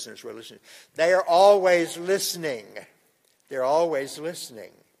other prisoners were listening. They are always listening. They're always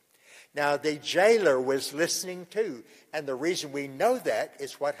listening. Now, the jailer was listening too. And the reason we know that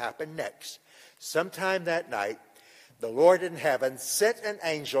is what happened next. Sometime that night, the Lord in heaven sent an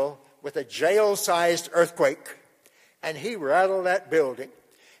angel with a jail-sized earthquake, and he rattled that building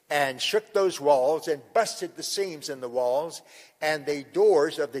and shook those walls and busted the seams in the walls, and the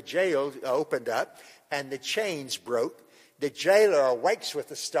doors of the jail opened up, and the chains broke. The jailer awakes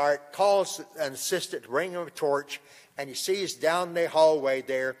with a start, calls an assistant to bring him a torch, and he sees down the hallway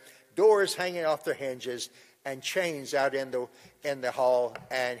there, doors hanging off their hinges and chains out in the hall,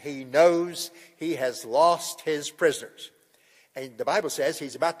 and he knows he has lost his prisoners. And the Bible says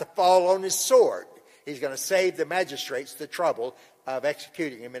he's about to fall on his sword. He's going to save the magistrates the trouble of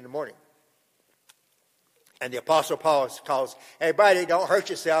executing him in the morning. And the Apostle Paul calls, everybody, don't hurt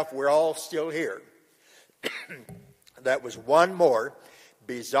yourself. We're all still here. That was one more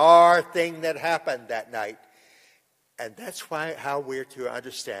bizarre thing that happened that night. And that's how we're to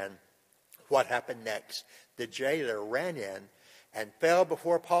understand what happened next. The jailer ran in and fell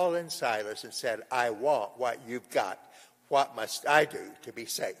before Paul and Silas and said, I want what you've got. What must I do to be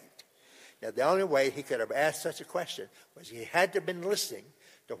saved? Now, the only way he could have asked such a question was he had to have been listening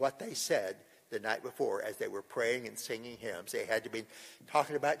to what they said the night before as they were praying and singing hymns. They had to be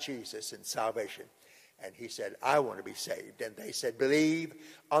talking about Jesus and salvation. And he said, I want to be saved. And they said, believe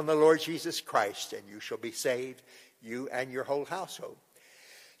on the Lord Jesus Christ, and you shall be saved, you and your whole household.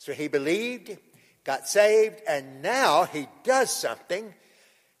 So he believed, got saved, and now he does something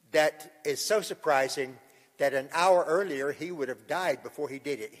that is so surprising that an hour earlier he would have died before he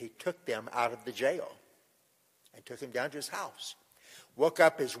did it. He took them out of the jail and took him down to his house. Woke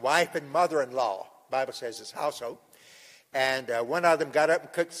up his wife and mother-in-law, the Bible says his household, and one of them got up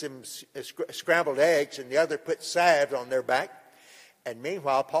and cooked some scrambled eggs, and the other put salve on their back. And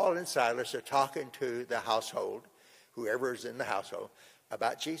meanwhile, Paul and Silas are talking to the household, whoever is in the household,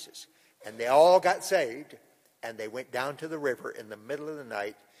 about Jesus. And they all got saved, and they went down to the river in the middle of the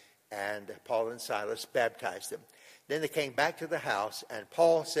night, and Paul and Silas baptized them. Then they came back to the house, and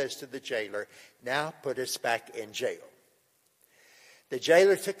Paul says to the jailer, now put us back in jail. The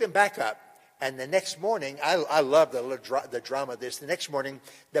jailer took them back up, And the next morning, I love the drama of this. The next morning,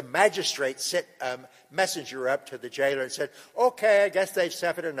 the magistrate sent a messenger up to the jailer and said, okay, I guess they've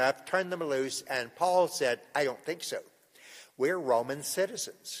suffered enough. Turn them loose. And Paul said, I don't think so. We're Roman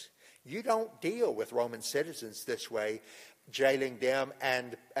citizens. You don't deal with Roman citizens this way, jailing them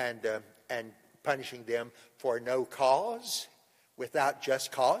and punishing them for no cause, without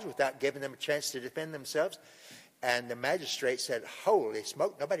just cause, without giving them a chance to defend themselves. And the magistrate said, holy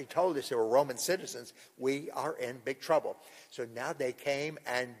smoke, nobody told us they were Roman citizens. We are in big trouble. So now they came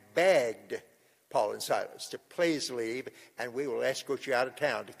and begged Paul and Silas to please leave, and we will escort you out of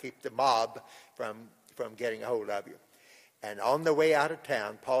town to keep the mob from getting a hold of you. And on the way out of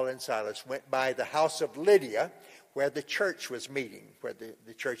town, Paul and Silas went by the house of Lydia, where the church was meeting, where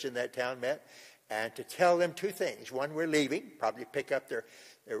the church in that town met, and to tell them two things. One, we're leaving, probably pick up their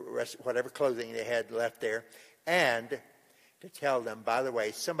rest, whatever clothing they had left there, and to tell them, by the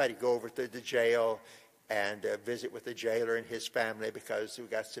way, somebody go over to the jail and visit with the jailer and his family, because we've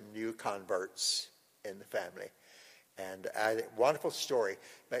got some new converts in the family. And wonderful story.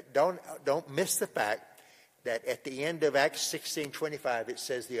 But don't miss the fact that at the end of Acts 16:25, it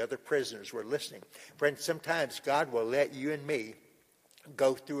says the other prisoners were listening. Friends, sometimes God will let you and me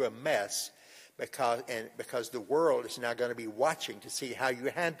go through a mess because the world is now going to be watching to see how you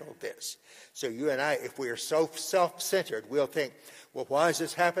handle this. So you and I, if we are so self-centered, we'll think, well, why does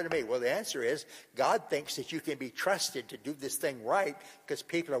this happen to me? Well, the answer is God thinks that you can be trusted to do this thing right because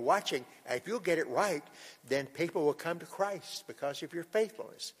people are watching. And if you'll get it right, then people will come to Christ because of your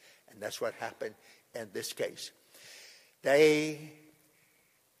faithfulness. And that's what happened in this case. They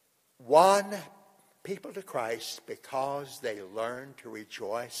won people to Christ because they learned to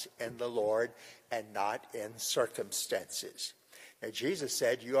rejoice in the Lord and not in circumstances. Now, Jesus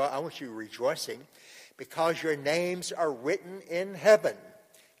said, I want you rejoicing because your names are written in heaven.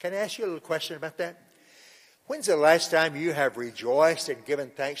 Can I ask you a little question about that? When's the last time you have rejoiced and given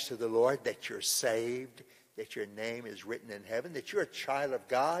thanks to the Lord that you're saved, that your name is written in heaven, that you're a child of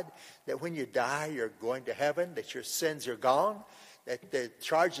God, that when you die you're going to heaven, that your sins are gone, that the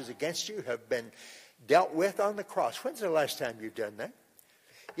charges against you have been dealt with on the cross? When's the last time you've done that?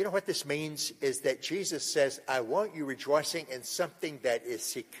 You know what this means is that Jesus says, I want you rejoicing in something that is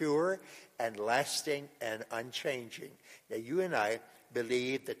secure and lasting and unchanging. Now, you and I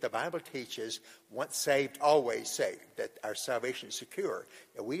believe that the Bible teaches once saved, always saved, that our salvation is secure.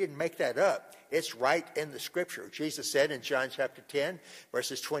 Now, we didn't make that up. It's right in the Scripture. Jesus said in John chapter 10,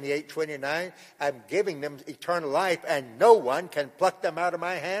 verses 28, 29, I'm giving them eternal life, and no one can pluck them out of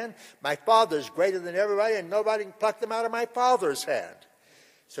my hand. My Father is greater than everybody, and nobody can pluck them out of my Father's hand.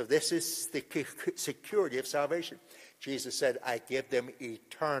 So this is the security of salvation. Jesus said, I give them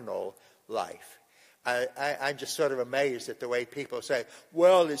eternal life. I'm just sort of amazed at the way people say,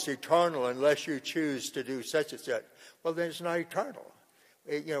 well, it's eternal unless you choose to do such and such. Well, then it's not eternal.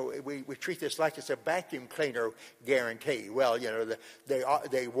 We treat this like it's a vacuum cleaner guarantee. Well,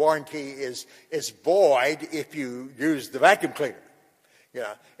 the warranty is void if you use the vacuum cleaner.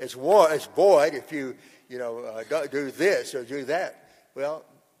 It's void if you do this or do that. Well,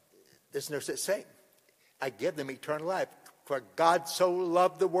 there's no such thing. I give them eternal life. For God so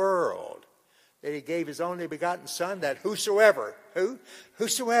loved the world that he gave his only begotten Son, that whosoever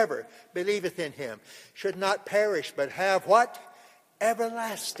believeth in him should not perish, but have what?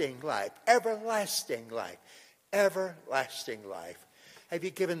 Everlasting life. Everlasting life. Everlasting life. Have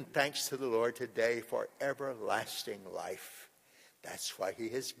you given thanks to the Lord today for everlasting life? That's what he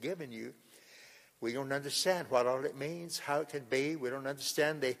has given you. We don't understand what all it means, how it can be. We don't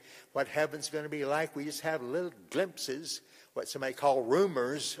understand what heaven's going to be like. We just have little glimpses, what somebody call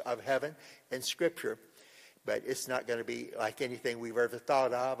rumors of heaven in Scripture. But it's not going to be like anything we've ever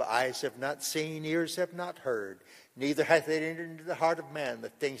thought of. Eyes have not seen, ears have not heard. Neither hath it entered into the heart of man the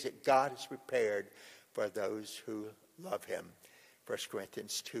things that God has prepared for those who love him. 1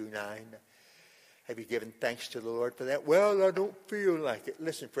 Corinthians 2:9. Have you given thanks to the Lord for that? Well, I don't feel like it.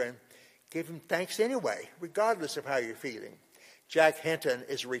 Listen, friend, give him thanks anyway, regardless of how you're feeling. Jack Hinton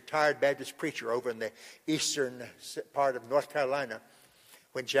is a retired Baptist preacher over in the eastern part of North Carolina.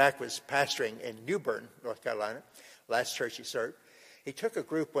 When Jack was pastoring in New Bern, North Carolina, last church he served, he took a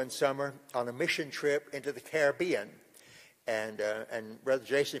group one summer on a mission trip into the Caribbean. And Brother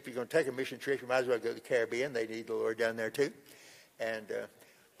Jason, if you're going to take a mission trip, you might as well go to the Caribbean. They need the Lord down there too. And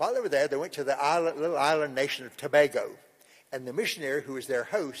while they were there, they went to the little island nation of Tobago. And the missionary who was their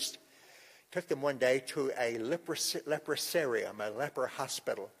host took them one day to a leprosarium, a leper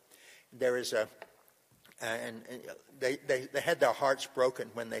hospital. There is and they had their hearts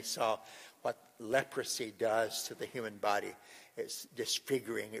broken when they saw what leprosy does to the human body. It's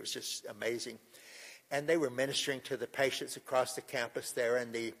disfiguring. It was just amazing. And they were ministering to the patients across the campus there.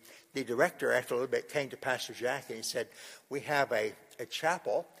 And the director, after a little bit, came to Pastor Jack and he said, we have a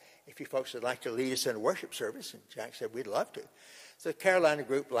chapel, if you folks would like to lead us in a worship service. And Jack said, we'd love to. So the Carolina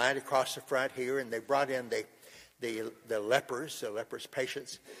group lined across the front here, and they brought in the lepers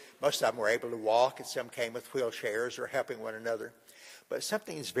patients. Most of them were able to walk, and some came with wheelchairs or helping one another. But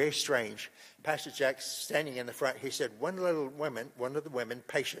something is very strange. Pastor Jack, standing in the front, he said one of the women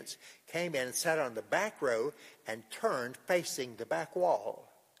patients, came in and sat on the back row and turned facing the back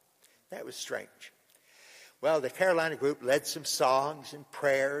wall. That was strange. Well, the Carolina group led some songs and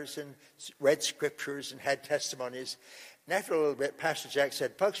prayers and read scriptures and had testimonies. And after a little bit, Pastor Jack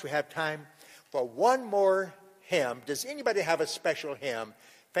said, folks, we have time for one more hymn. Does anybody have a special hymn,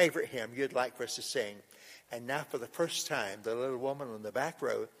 favorite hymn you'd like for us to sing? And now for the first time, the little woman on the back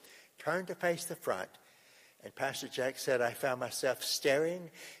row turned to face the front. And Pastor Jack said, I found myself staring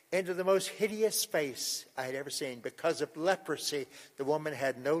into the most hideous face I had ever seen. Because of leprosy, the woman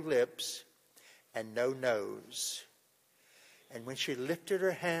had no lips and no nose. And when she lifted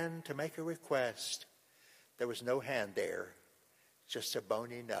her hand to make a request, there was no hand there, just a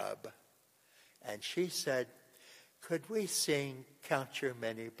bony nub. And she said, could we sing Count Your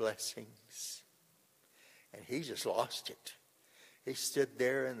Many Blessings? And he just lost it. He stood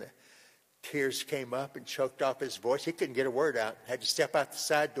there and the tears came up and choked off his voice. He couldn't get a word out. Had to step out the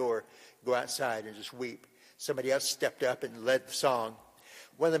side door, go outside and just weep. Somebody else stepped up and led the song.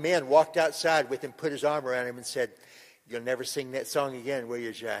 One of the men walked outside with him, put his arm around him and said, you'll never sing that song again, will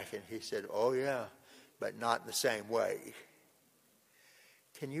you, Jack? And he said, oh yeah, but not in the same way.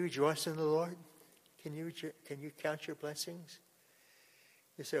 Can you rejoice in the Lord? Can you count your blessings?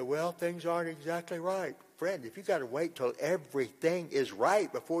 You say, well, things aren't exactly right. Friend, if you got to wait till everything is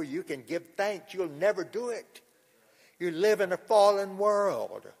right before you can give thanks, you'll never do it. You live in a fallen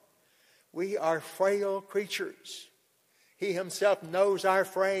world. We are frail creatures. He himself knows our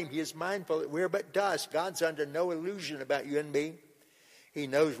frame. He is mindful that we're but dust. God's under no illusion about you and me. He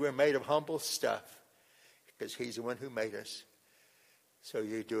knows we're made of humble stuff because he's the one who made us. So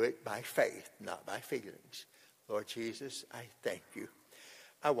you do it by faith, not by feelings. Lord Jesus, I thank you.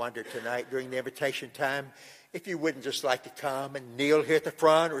 I wonder tonight during the invitation time if you wouldn't just like to come and kneel here at the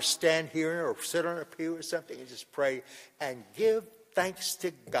front or stand here or sit on a pew or something and just pray and give thanks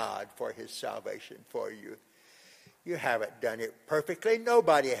to God for his salvation for you. You haven't done it perfectly.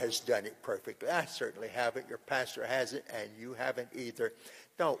 Nobody has done it perfectly. I certainly haven't. Your pastor hasn't, and you haven't either.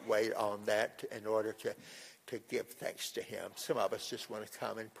 Don't wait on that in order to give thanks to him. Some of us just want to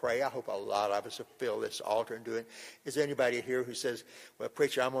come and pray. I hope a lot of us will fill this altar and do it. Is there anybody here who says, well,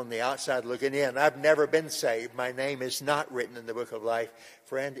 preacher, I'm on the outside looking in. I've never been saved. My name is not written in the book of life.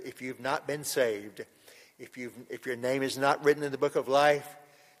 Friend, if you've not been saved, if your name is not written in the book of life,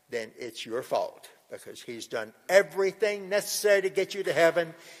 then it's your fault because he's done everything necessary to get you to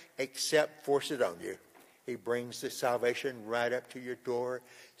heaven except force it on you. He brings the salvation right up to your door,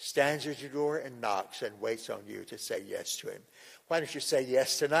 stands at your door and knocks and waits on you to say yes to him. Why don't you say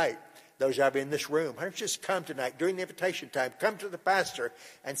yes tonight? Those of you in this room, why don't you just come tonight during the invitation time, come to the pastor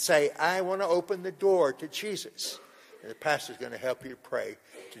and say, I want to open the door to Jesus. And the pastor's going to help you pray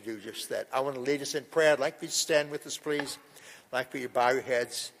to do just that. I want to lead us in prayer. I'd like for you to stand with us, please. I'd like for you to bow your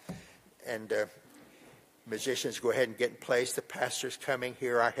heads and musicians, go ahead and get in place. The pastor's coming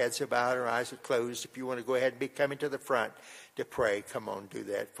here. Our heads are bowed, our eyes are closed. If you want to go ahead and be coming to the front to pray, come on, do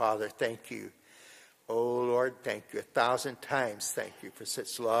that. Father, thank you. Oh, Lord, thank you. 1,000 times thank you for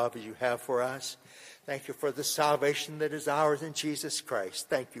such love as you have for us. Thank you for the salvation that is ours in Jesus Christ.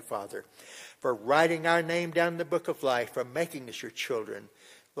 Thank you, Father, for writing our name down in the book of life, for making us your children.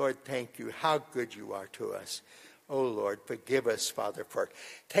 Lord, thank you. How good you are to us. Oh, Lord, forgive us, Father, for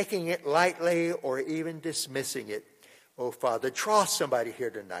taking it lightly or even dismissing it. Oh, Father, draw somebody here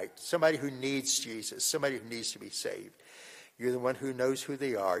tonight, somebody who needs Jesus, somebody who needs to be saved. You're the one who knows who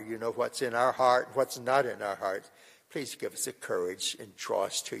they are. You know what's in our heart and what's not in our heart. Please give us the courage and draw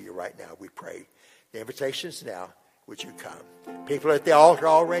us to you right now, we pray. The invitation is now. Would you come? People at the altar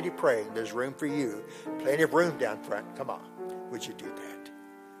already praying. There's room for you. Plenty of room down front. Come on. Would you do that?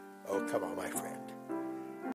 Oh, come on, my friend.